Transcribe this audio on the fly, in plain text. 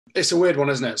It's a weird one,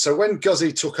 isn't it? So when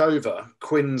Guzzy took over,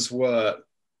 Quins were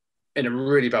in a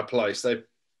really bad place. They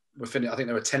were I think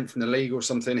they were 10th in the league or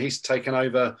something. He's taken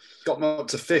over, got them up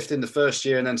to 5th in the first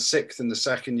year and then 6th in the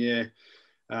second year.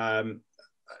 Got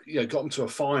them to a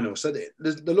final. So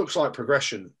there looks like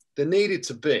progression. There needed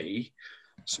to be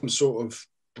some sort of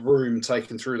broom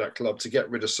taken through that club to get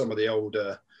rid of some of the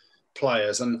older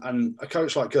players. And a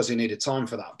coach like Guzzy needed time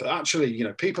for that. But actually,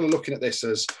 people are looking at this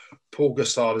as Paul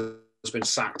Gustard has been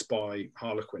sacked by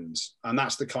Harlequins. And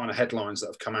that's the kind of headlines that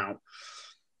have come out.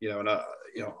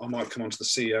 I might come on to the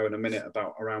CEO in a minute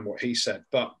around what he said.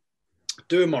 But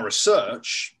doing my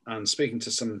research and speaking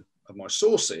to some of my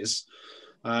sources,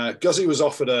 Guzzy was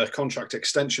offered a contract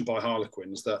extension by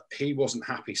Harlequins that he wasn't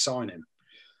happy signing.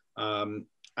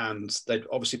 And they'd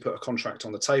obviously put a contract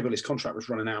on the table. His contract was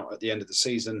running out at the end of the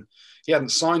season. He hadn't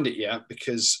signed it yet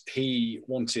because he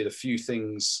wanted a few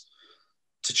things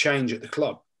to change at the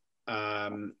club. What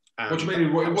do you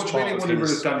mean? What do you mean he wanted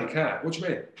rid of Danny Kerr? What do you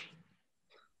mean?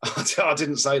 I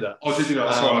didn't say that. Oh, did you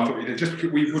not? Sorry, I thought you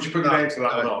did. Would you put your name to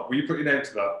that or not? Will you put your name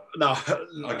to that? No,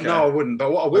 okay. No, I wouldn't.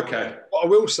 But what I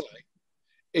will say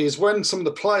is when some of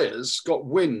the players got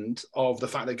wind of the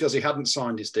fact that Guzzy hadn't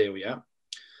signed his deal yet,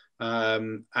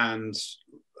 and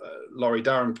Laurie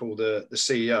Dalrymple, the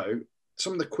CEO,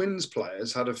 some of the Quins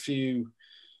players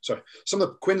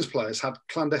had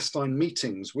clandestine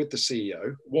meetings with the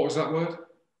CEO. What was that word?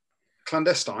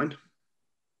 Clandestine.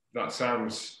 That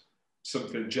sounds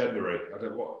something gendery. I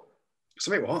don't what.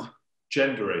 Something what?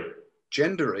 Gendery.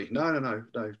 Gendery. No.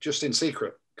 Just in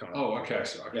secret. Kind of. Oh, okay.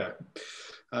 So, okay.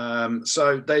 Yeah.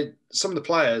 So some of the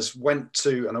players went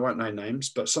to, and I won't name names,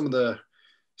 but some of the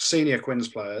senior Quins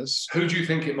players. Who do you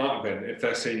think it might have been if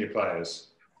they're senior players?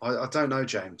 I don't know,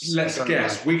 James. Let's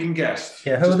guess. We can guess.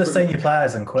 Yeah, who are the senior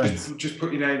players in Quins? Just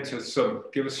put your name to some.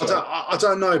 Give us some. I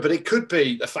don't know, but it could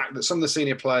be the fact that some of the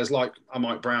senior players, like a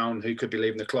Mike Brown, who could be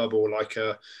leaving the club, or like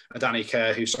a Danny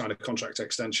Kerr, who signed a contract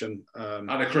extension.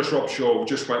 And a Chris Robshaw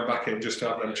just went back in just to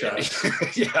have them chats.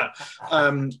 Yeah.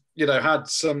 Had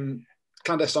some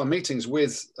clandestine meetings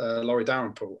with Laurie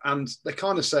Dalrymple, and they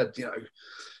kind of said,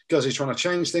 Guzzy's trying to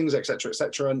change things, etc.,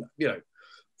 etc. And,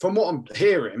 from what I'm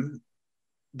hearing,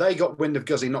 they got wind of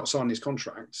Guzzy not signing his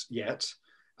contract yet,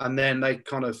 and then they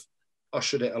kind of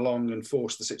ushered it along and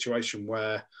forced the situation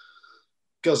where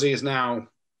Guzzy has now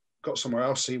got somewhere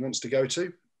else he wants to go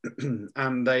to.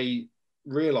 And they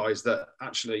realised that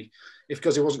actually, if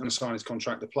Guzzy wasn't going to sign his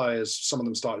contract, the players, some of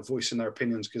them started voicing their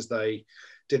opinions because they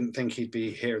didn't think he'd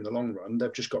be here in the long run.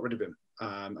 They've just got rid of him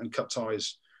and cut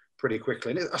ties pretty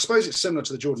quickly. And I suppose it's similar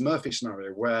to the Jordan Murphy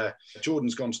scenario where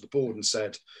Jordan's gone to the board and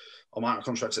said, I'm out of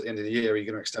contract at the end of the year, are you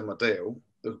going to extend my deal?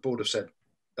 The board have said,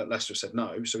 that Leicester said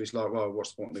no. So he's like, well,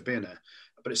 what's the point of me being there?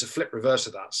 But it's a flip reverse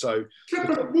of that. So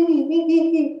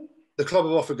the club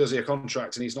have offered Guzzy a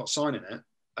contract and he's not signing it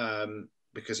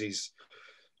because he's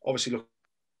obviously looking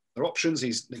at their options.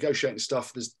 He's negotiating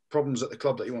stuff. There's problems at the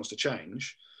club that he wants to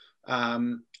change.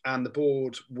 And the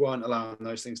board weren't allowing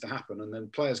those things to happen. And then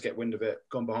players get wind of it,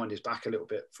 gone behind his back a little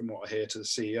bit from what I hear to the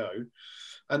CEO.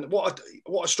 And what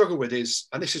I struggle with is,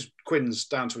 and this is Quins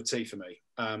down to a T for me,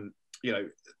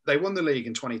 they won the league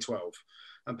in 2012.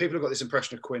 And people have got this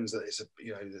impression of Quins that it's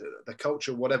the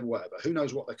culture, whatever. Who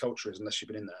knows what their culture is unless you've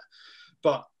been in there.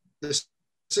 But the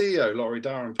CEO, Laurie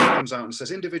Dalrymple, comes out and says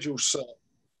the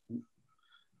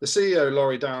CEO,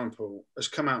 Laurie Dalrymple, has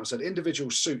come out and said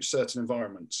individuals suit certain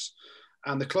environments.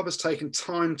 And the club has taken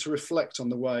time to reflect on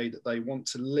the way that they want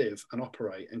to live and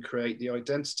operate and create the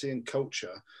identity and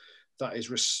culture that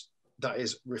is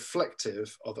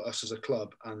reflective of us as a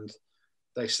club. And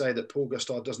they say that Paul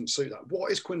Gustard doesn't suit that.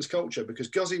 What is Quins' culture? Because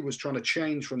Guzzy was trying to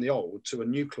change from the old to a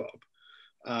new club.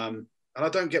 And I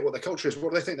don't get what their culture is.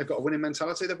 What do they think? They've got a winning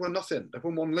mentality? They've won nothing. They've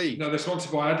won one league. No, they're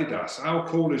sponsored by Adidas. How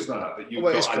cool is that you've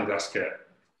got Adidas kit?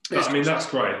 That's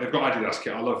great. They've got Adidas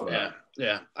kit. I love that.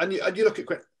 Yeah. And you look at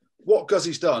what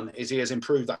Guzzy's done is he has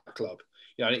improved that club.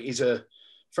 He's a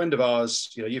friend of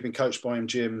ours. You've been coached by him,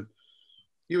 Jim.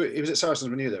 He was at Saracens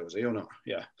when you were there, was he, or not?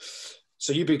 Yeah.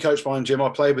 So you've been coached by him, Jim. I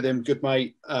played with him, good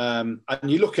mate. And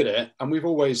you look at it, and we've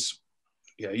always,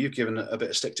 you've given a bit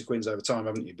of stick to Quins over time,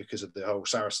 haven't you? Because of the whole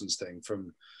Saracens thing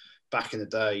from back in the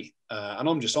day. And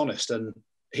I'm just honest. And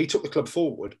he took the club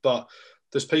forward, but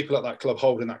there's people at that club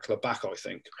holding that club back, I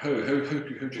think.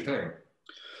 Who do you think?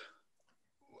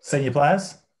 Senior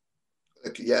players?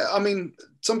 Yeah, I mean,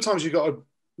 sometimes you've got to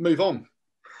move on.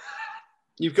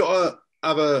 You've got to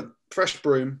have a fresh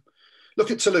broom.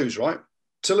 Look at Toulouse, right?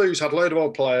 Toulouse had a load of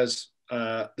old players.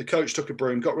 The coach took a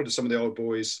broom, got rid of some of the old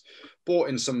boys, bought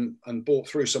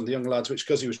through some of the young lads, which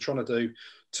Guzzy was trying to do.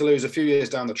 Toulouse, a few years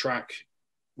down the track,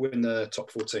 win the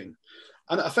top 14.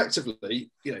 And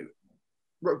effectively,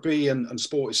 rugby and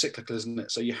sport is cyclical, isn't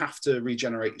it? So you have to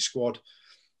regenerate your squad.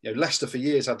 Leicester for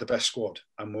years had the best squad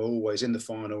and were always in the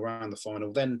final, around the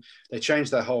final. Then they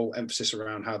changed their whole emphasis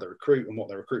around how they recruit and what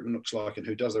their recruitment looks like and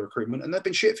who does their recruitment. And they've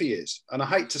been shit for years. And I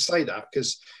hate to say that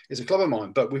because it's a club of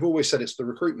mine, but we've always said it's the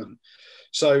recruitment.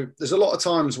 So there's a lot of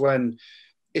times when,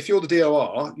 if you're the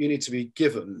DOR, you need to be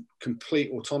given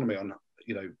complete autonomy on,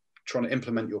 trying to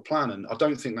implement your plan. And I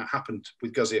don't think that happened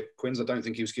with Guzzy at Quins. I don't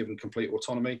think he was given complete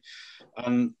autonomy.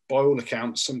 And by all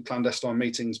accounts, some clandestine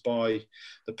meetings by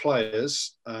the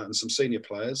players and some senior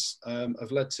players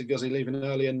have led to Guzzy leaving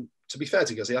early. And to be fair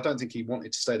to Guzzy, I don't think he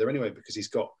wanted to stay there anyway because he's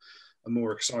got a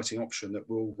more exciting option that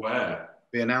will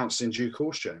be announced in due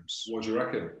course, James. What do you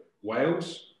reckon?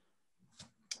 Wales?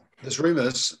 There's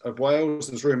rumours of Wales.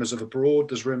 There's rumours of abroad.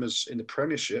 There's rumours in the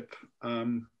Premiership.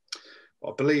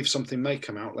 I believe something may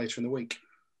come out later in the week.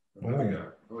 There we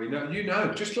go.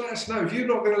 Well, just let us know. If you're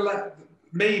not going to let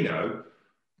me know,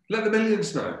 let the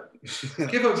millions know.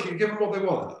 give them what they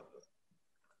want.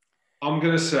 I'm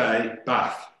going to say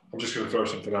Bath. I'm just going to throw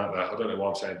something out there. I don't know why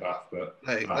I'm saying Bath, but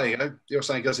hey, Bath. There you go. You're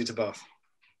saying Guzzy to Bath.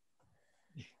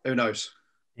 Who knows?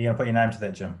 You're going to put your name to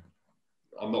that, Jim?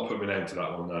 I'm not putting my name to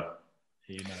that one, no.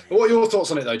 What are your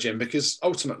thoughts on it, though, Jim? Because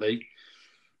ultimately,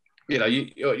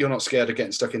 you're not scared of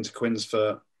getting stuck into Quins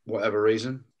for whatever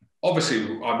reason.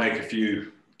 Obviously, I make a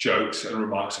few jokes and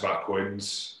remarks about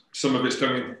Quins. Some of it's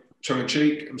tongue in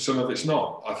cheek, and some of it's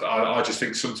not. I just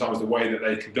think sometimes the way that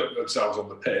they conduct themselves on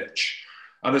the pitch,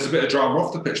 and there's a bit of drama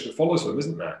off the pitch that follows them,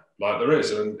 isn't there? Like there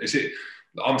is, and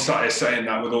I'm sat here saying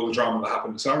that with all the drama that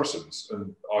happened at Saracens,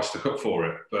 and I stuck up for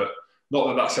it. But not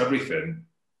that that's everything.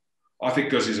 I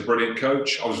think Guzzy's a brilliant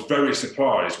coach. I was very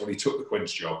surprised when he took the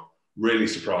Quins job. Really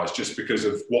surprised, just because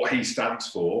of what he stands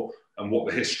for and what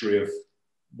the history of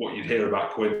what you'd hear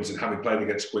about Quins and having played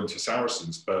against Quins for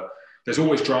Saracens. But there's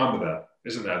always drama there,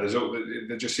 isn't there?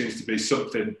 There just seems to be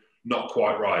something not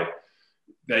quite right.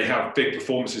 They have big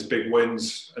performances, big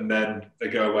wins, and then they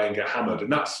go away and get hammered.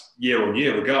 And that's year on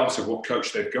year, regardless of what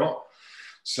coach they've got.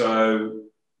 So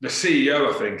the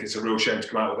CEO, I think, it's a real shame to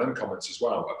come out with them comments as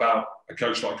well about a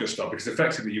coach like Gustard, because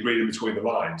effectively you read in between the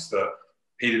lines that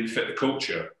he didn't fit the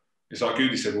culture. It's like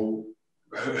Goody said, well,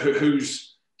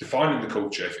 who's defining the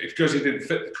culture? If Guzzy didn't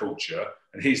fit the culture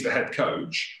and he's the head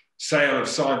coach, Sale have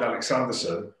signed Alex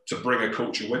Sanderson to bring a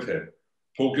culture with him.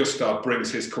 Paul Gustard brings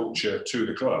his culture to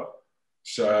the club.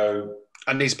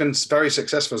 And he's been very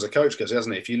successful as a coach, Guzzy,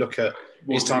 hasn't he? If you look at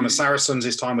his time at Saracens,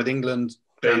 his time with England,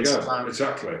 there you go.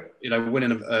 Exactly.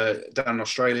 Winning down in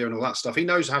Australia and all that stuff. He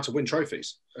knows how to win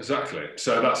trophies. Exactly.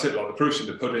 So that's it. Like the proof's in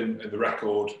the pudding, in the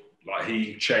record. Like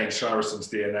he changed Saracens'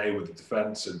 DNA with the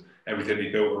defence and everything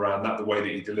he built around that, the way that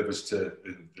he delivers to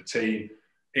the team.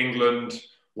 England,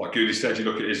 like Goody said, you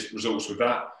look at his results with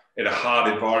that. In a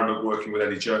hard environment, working with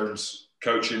Eddie Jones,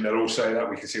 coaching, they'll all say that.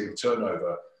 We can see with the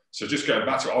turnover. So just going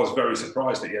back to it, I was very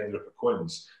surprised that he ended up at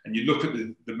Quins. And you look at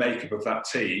the makeup of that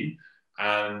team,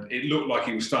 and it looked like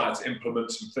he was starting to implement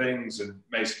some things and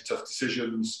made some tough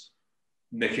decisions.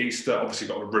 Nick Easter obviously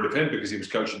got rid of him because he was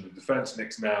coaching the defence.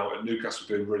 Nick's now at Newcastle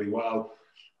doing really well.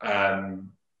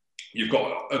 You've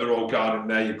got other old guard in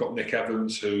there. You've got Nick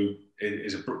Evans, who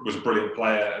was a brilliant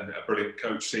player and a brilliant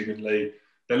coach, seemingly.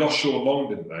 They lost Sean Long,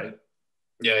 didn't they?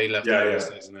 Yeah, he left.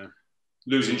 Yeah.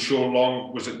 Losing Sean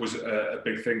Long was a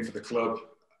big thing for the club.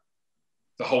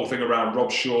 The whole thing around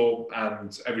Rob Shaw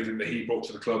and everything that he brought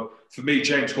to the club. For me,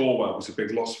 James Horwell was a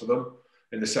big loss for them.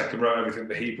 In the second row, everything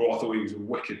that he brought, I thought he was a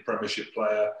wicked Premiership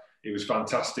player. He was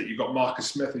fantastic. You've got Marcus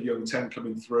Smith, a young 10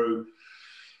 coming through.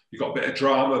 You've got a bit of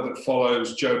drama that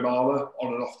follows Joe Marler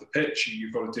on and off the pitch.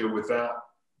 You've got to deal with that.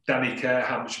 Danny Kerr,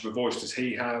 how much of a voice does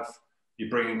he have? You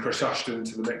bring in Chris Ashton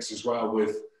to the mix as well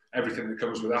with everything that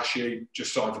comes with Ashley.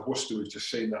 Just signed for Worcester, we've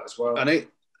just seen that as well.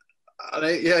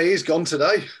 He's gone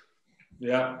today.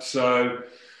 Yeah, so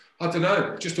I don't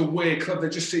know, just a weird club.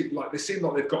 They seem like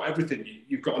they've got everything.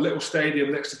 You've got a little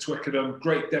stadium next to Twickenham,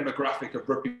 great demographic of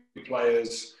rugby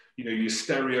players. Your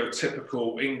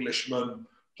stereotypical Englishman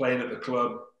playing at the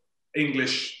club.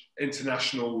 English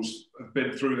internationals have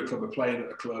been through the club, are playing at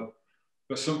the club,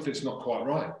 but something's not quite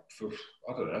right.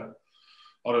 I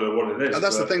don't know what it is. And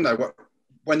that's the thing, though.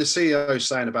 When the CEO is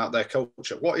saying about their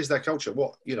culture, what is their culture?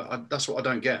 That's what I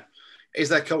don't get. Is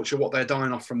their culture what they're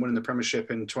dying off from winning the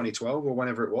Premiership in 2012 or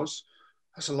whenever it was?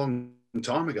 That's a long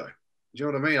time ago. Do you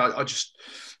know what I mean?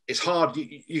 It's hard.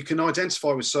 You can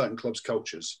identify with certain clubs'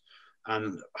 cultures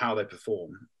and how they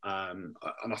perform. And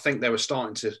I think they were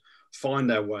starting to find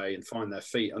their way and find their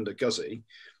feet under Guzzy.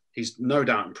 He's no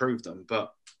doubt improved them,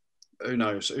 but who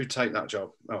knows? Who'd take that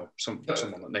job? Oh, someone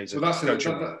that needs it. Well, that's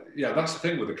the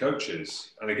thing with the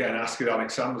coaches. And again, asking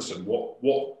Alex Sanderson,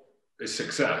 what is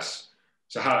success?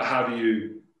 So how do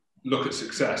you look at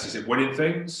success? Is it winning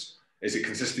things? Is it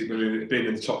consistently being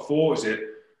in the top four? Is it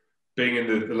being in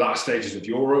the latter stages of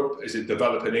Europe? Is it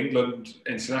developing England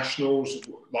internationals?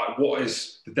 Like, what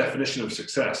is the definition of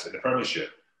success in the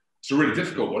Premiership? It's a really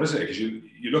difficult one, isn't it? Because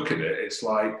you look at it, it's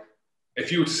like,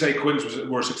 if you were to say Quins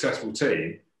were a successful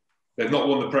team, they've not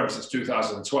won the Prem since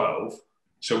 2012.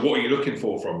 So what are you looking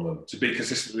for from them? To be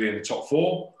consistently in the top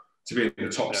four? To be in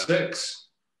the top six?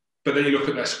 But then you look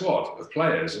at their squad of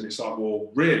players and it's like,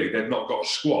 well, really, they've not got a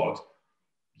squad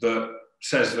that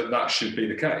says that should be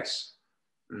the case.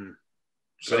 Mm.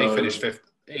 So he finished fifth.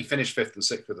 He finished fifth and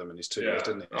sixth with them in his 2 years,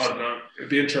 didn't he? I don't know. It'd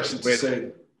be interesting to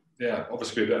see. Yeah,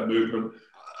 obviously a bit of movement.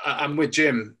 And with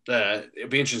Jim there, it'll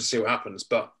be interesting to see what happens.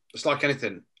 But it's like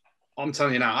anything. I'm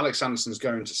telling you now, Alex Sanderson's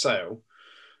going to Sale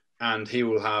and he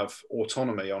will have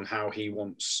autonomy on how he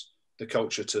wants the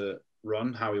culture to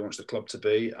run, how he wants the club to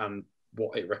be and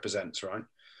what it represents, right?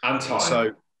 And time.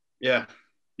 So, yeah.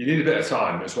 You need a bit of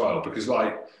time as well because,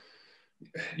 like,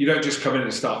 you don't just come in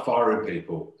and start firing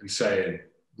people and saying,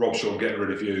 Rob Shaw getting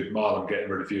rid of you, Marlon getting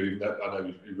rid of you. Even though I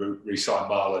know you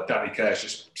re-signed Marlon. Danny Care's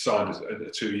just signed a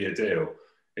 2-year deal.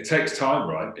 It takes time,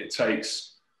 right? It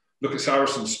takes... Look at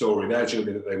Saracen's story, their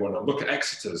journey that they went on. Look at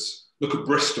Exeter's. Look at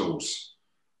Bristol's.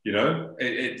 You know,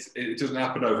 it doesn't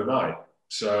happen overnight.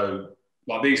 So,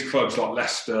 like these clubs like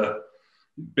Leicester,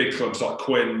 big clubs like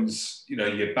Quins, you know,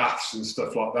 your Baths and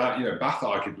stuff like that. You know, Bath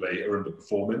arguably are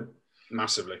underperforming.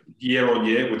 Massively. Year on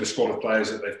year with the squad of players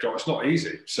that they've got. It's not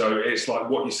easy. So it's like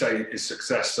what you say is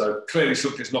success. So clearly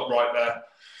something's not right there.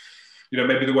 You know,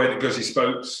 maybe the way that Guzzi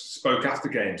spoke after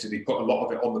games and he put a lot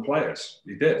of it on the players.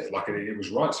 He did. Like it was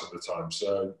right at the time.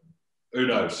 So who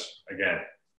knows? Again.